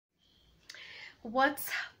What's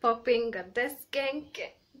popping at this gang?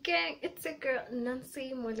 It's a girl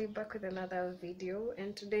Nancy Molly back with another video,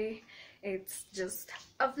 and today it's just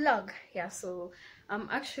a vlog. Yeah, so I'm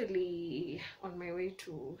actually on my way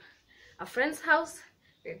to a friend's house.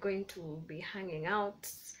 We're going to be hanging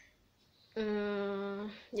out.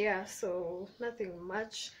 Yeah, so nothing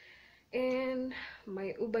much, and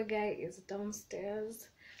my Uber guy is downstairs,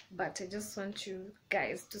 but I just want you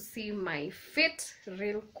guys to see my fit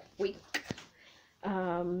real quick.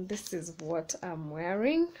 This is what I'm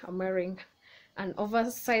wearing. I'm wearing an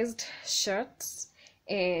oversized shirt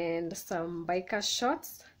and some biker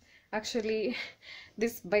shorts. Actually,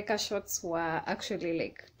 these biker shorts were actually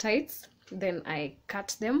like tights, then I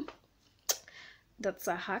cut them. That's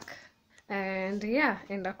a hack. And yeah,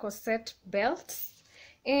 and a corset belt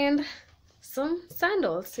and some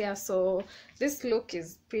sandals. Yeah, so this look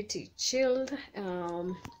is pretty chilled.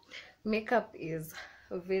 Makeup is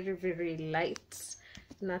very light,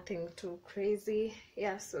 nothing too crazy.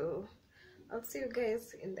 Yeah, so I'll see you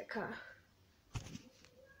guys in the car.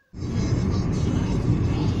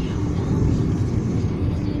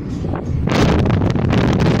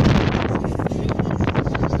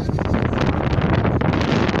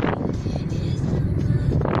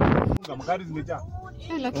 Magari zimejaa.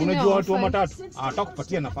 Unajua watu wa matatu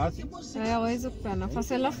atakupatia nafasi. Hawezi kupa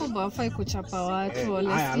nafasi, alafu bafai kuchapa watu.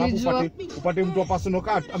 Alafu upate mtu wa personal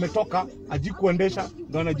car ametoka ajikuendesha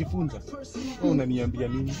ndo anajifunza. Wewe unaniambia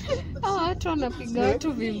nini? Watu wanapiga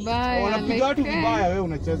watu vibaya. Wanapiga watu vibaya, wewe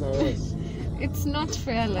unacheza wewe. It's not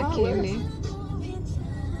fair lakini.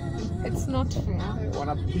 It's not fair.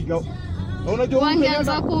 Wanapiga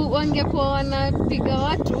wangekuwa wanapiga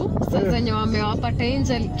watu sasa zenye wamewapata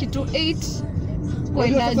nje kitu 8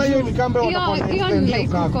 kwenda juu. Hiyo ni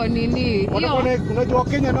like uko nini? Unajua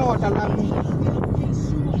Kenya nao watalani.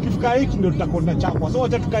 Ikifika hiki ndio tutakwenda chapa. So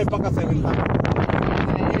wacha tukae paka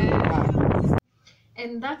 7:30.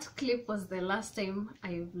 And that clip was the last time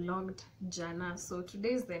I vlogged jana. So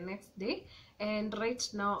today is the next day, and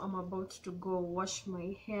right now I'm about to go wash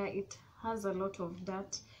my hair. It has a lot of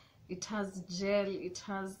dirt. It has gel, it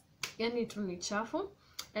has yani tu ni chafu.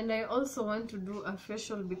 And I also want to do a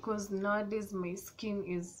facial because nowadays my skin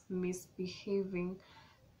is misbehaving.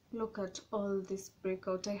 Look at all this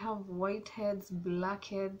breakout. I have whiteheads,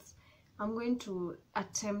 blackheads. I'm going to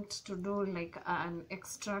attempt to do like an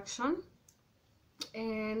extraction.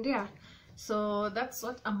 And yeah, so that's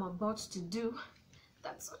what I'm about to do.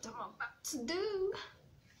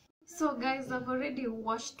 So guys, I've already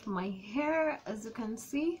washed my hair. As you can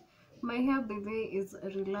see, my hair baby is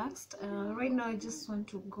relaxed. Right now I just want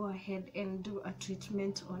to go ahead and do a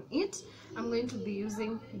treatment on it. I'm going to be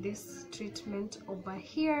using this treatment over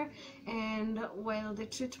here, and while the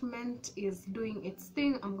treatment is doing its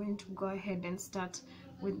thing, I'm going to go ahead and start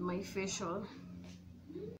with my facial.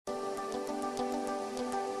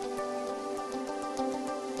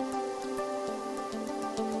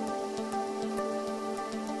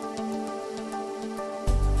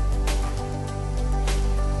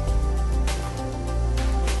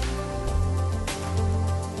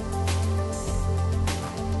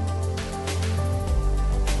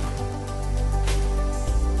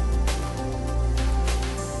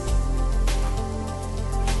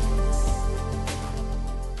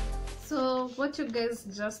 What you guys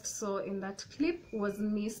just saw in that clip was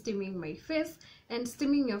me steaming my face, and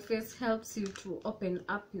steaming your face helps you to open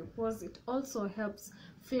up your pores. It also helps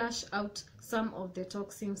flush out some of the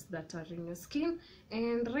toxins that are in your skin.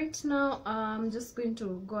 And right now I'm just going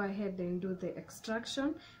to go ahead and do the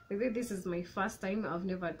extraction. Maybe this is my first time, I've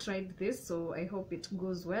never tried this, so I hope it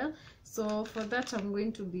goes well. So for that I'm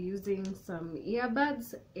going to be using some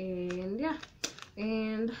earbuds, and yeah,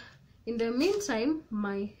 and in the meantime,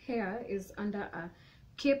 my hair is under a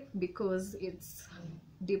cape because it's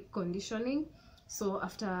deep conditioning. So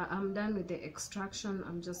after I'm done with the extraction,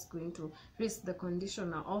 I'm just going to rinse the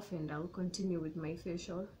conditioner off and I'll continue with my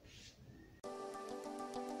facial.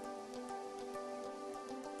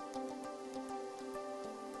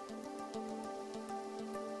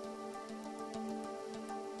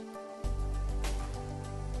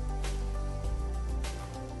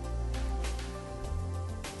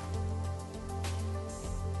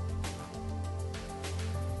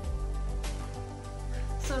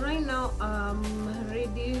 So right now I'm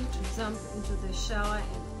ready to jump into the shower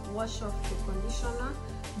and wash off the conditioner,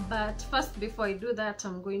 but first, before I do that,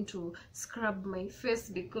 I'm going to scrub my face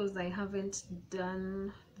because I haven't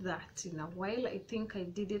done that in a while. I think I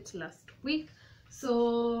did it last week.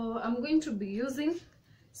 So I'm going to be using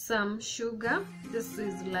some sugar. This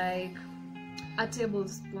is like a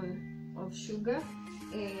tablespoon of sugar,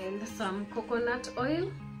 and some coconut oil.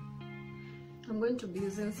 I'm going to be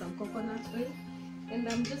using some coconut oil, and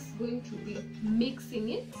I'm just going to be mixing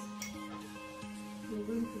it. I'm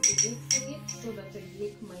going to be mixing it so that I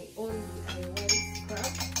make my own DIY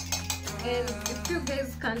scrub. And if you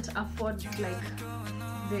guys can't afford like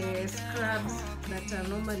the scrubs that are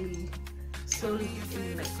normally sold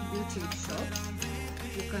in like beauty shops,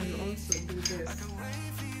 you can also do this.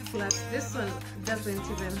 Plus this one doesn't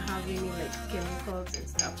even have any like chemicals and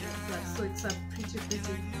stuff like that, so it's a pretty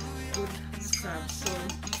good scrub. So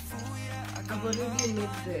I've already made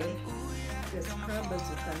the scrub, as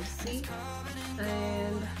you can see,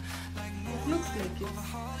 and it looks like it's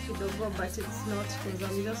kidogo, but it's not,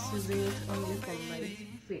 because I'm just using it only for my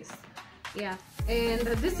face. Yeah, and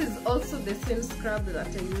this is also the same scrub that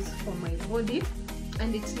I use for my body,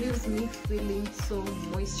 and it leaves me feeling so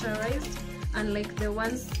moisturized, unlike the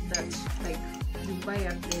ones that like you buy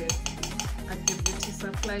at the beauty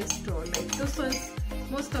supply store. Like those ones,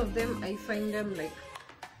 most of them I find them like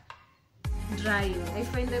drying. I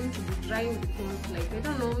find them to be drying because like, I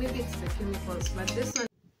don't know, maybe it's the chemicals, but this one.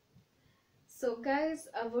 So guys,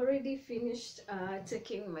 I've already finished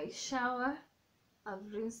taking my shower.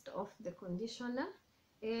 I've rinsed off the conditioner,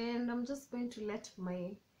 and I'm just going to let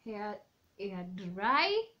my hair air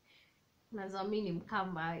dry. Nazamini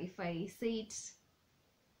mkamba, if I say it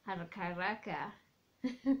haraka haraka,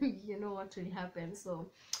 you know what will happen.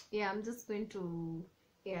 So yeah, I'm just going to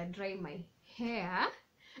air dry my hair.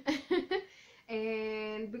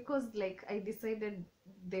 And because like I decided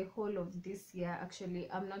the whole of this year, actually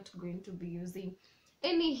I'm not going to be using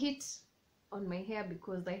any heat on my hair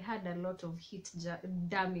because I had a lot of heat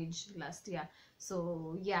damage last year.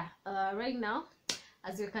 So yeah, right now,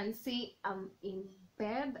 as you can see, I'm in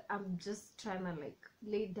bed. I'm just trying to like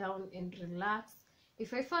lay down and relax.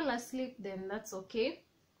 If I fall asleep, then that's okay.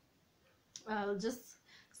 I'll just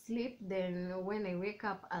sleep. Then when I wake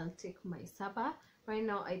up, I'll take my supper. Right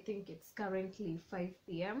now I think it's currently 5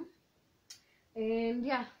 p.m. and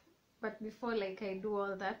yeah, but before like I do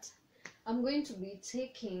all that, I'm going to be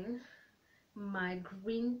taking my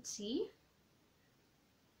green tea.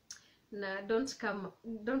 Nah, don't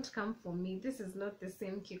come for me. This is not the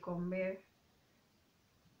same cucumber.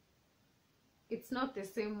 It's not the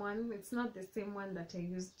same one. It's not the same one that I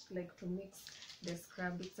used like to mix the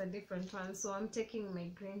scrub. It's a different one. So I'm taking my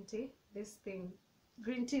green tea. This thing,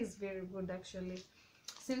 green tea is very good actually.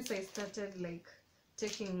 Since I started like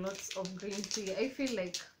taking lots of green tea, I feel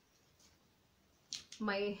like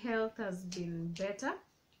my health has been better.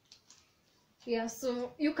 Yeah,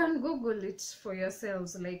 so you can Google it for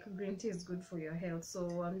yourselves, like green tea is good for your health.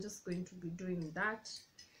 So I'm just going to be doing that.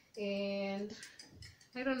 And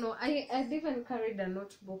I don't know, I'd even carried a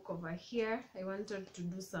notebook over here. I wanted to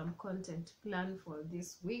do some content plan for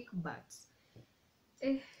this week, but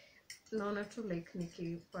naona tu like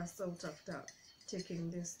Nikki pass out after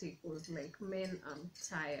taking this tea. Was like, man, I'm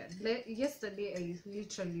tired. Yesterday I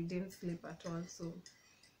literally didn't sleep at all. So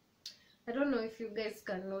I don't know if you guys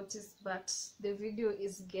can notice, but the video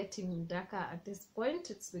is getting darker at this point.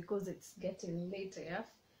 It's because it's getting later. Yeah?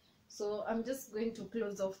 So I'm just going to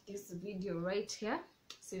close off this video right here,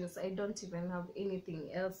 since I don't even have anything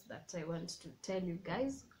else that I want to tell you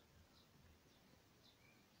guys.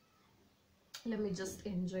 Let me just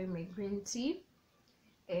enjoy my green tea.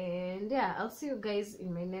 And yeah, I'll see you guys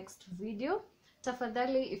in my next video.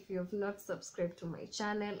 Tafadhali, if you have not subscribed to my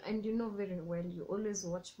channel, and you know very well you always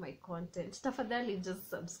watch my content, tafadhali just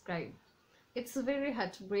subscribe. It's very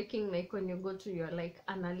heartbreaking, like when you go to your like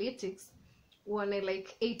analytics, when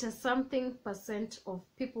like 80-something% of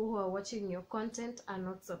people who are watching your content are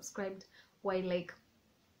not subscribed, while like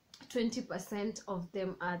 20% of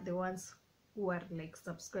them are the ones who are like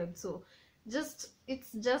subscribed. So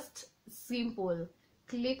it's just simple.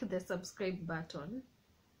 Click the subscribe button,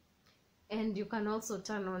 and you can also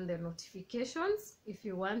turn on the notifications if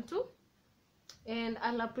you want to, and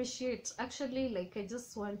I'll appreciate. Actually, like, I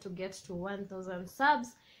just want to get to 1,000 subs,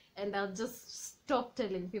 and I'll just stop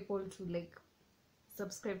telling people to like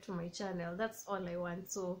subscribe to my channel. That's all I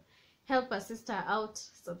want. So help a sister out,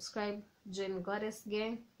 subscribe, join Goddess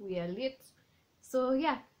Gang. We are lit. So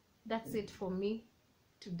yeah, that's it for me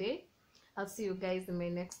today. I'll see you guys in my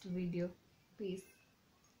next video. Peace.